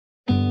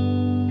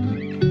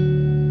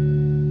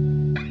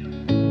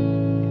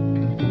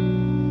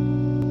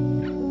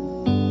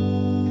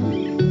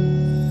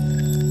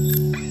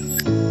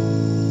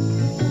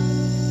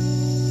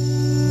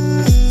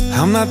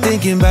I'm not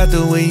thinking about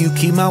the way you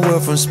keep my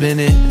world from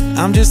spinning.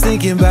 I'm just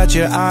thinking about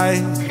your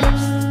eyes.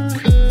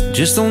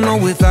 Just don't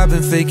know if I've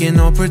been faking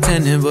or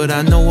pretending, but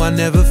I know I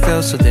never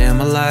felt so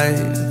damn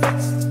alive.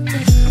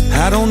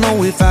 I don't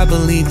know if I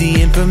believe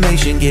the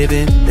information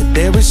given, that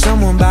there is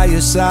someone by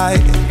your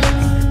side,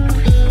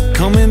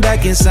 coming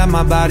back inside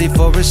my body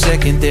for a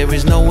second. There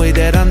is no way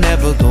that I'm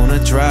never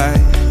gonna try.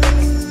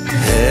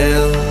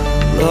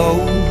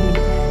 Hello,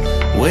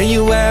 where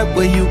you at,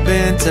 where you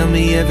been? Tell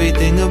me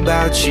everything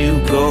about you.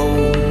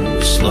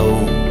 Go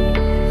slow,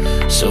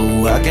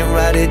 so I can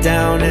write it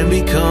down and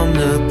become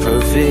the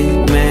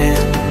perfect man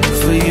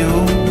for you.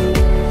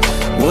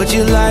 What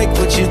you like,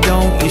 what you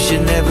don't, you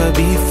should never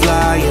be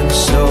flying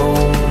so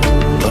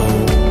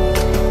low.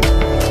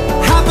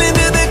 Hop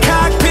into the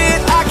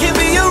cockpit, I can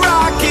be a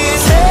rocket.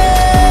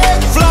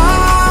 Take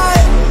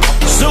flight.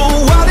 So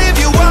what if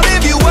you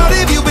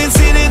been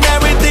sitting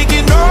there and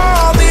thinking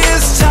all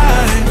this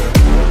time?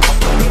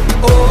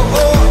 Oh,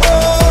 oh,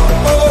 oh,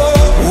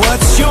 oh,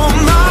 what's your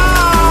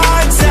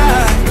mind's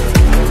at?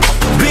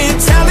 Been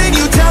telling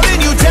you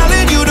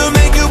to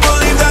make you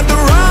believe that the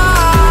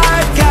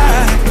right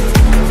guy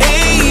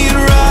ain't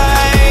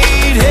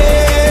right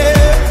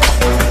here,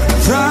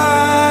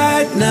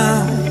 right now,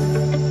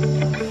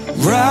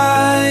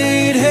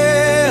 right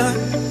here.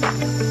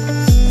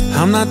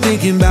 I'm not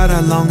thinking about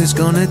how long it's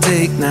gonna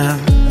take now.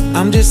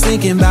 I'm just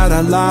thinking about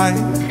our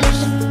lives.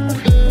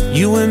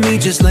 You and me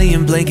just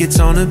laying blankets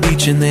on a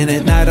beach, and then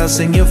at night I'll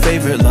sing your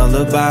favorite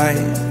lullaby.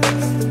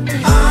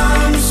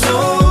 I'm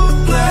so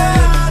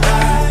glad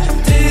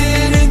I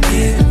didn't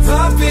give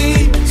up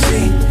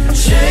easy,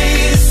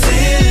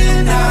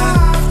 chasing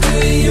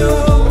after you.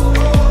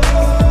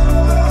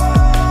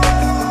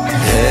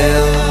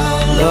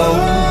 Hello,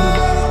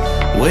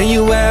 where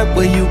you at,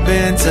 where you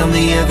been? Tell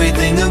me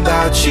everything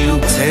about you.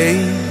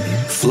 Take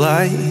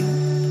flight.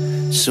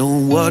 So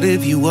what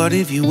if you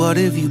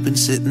been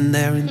sitting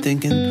there and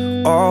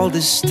thinking all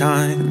this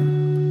time?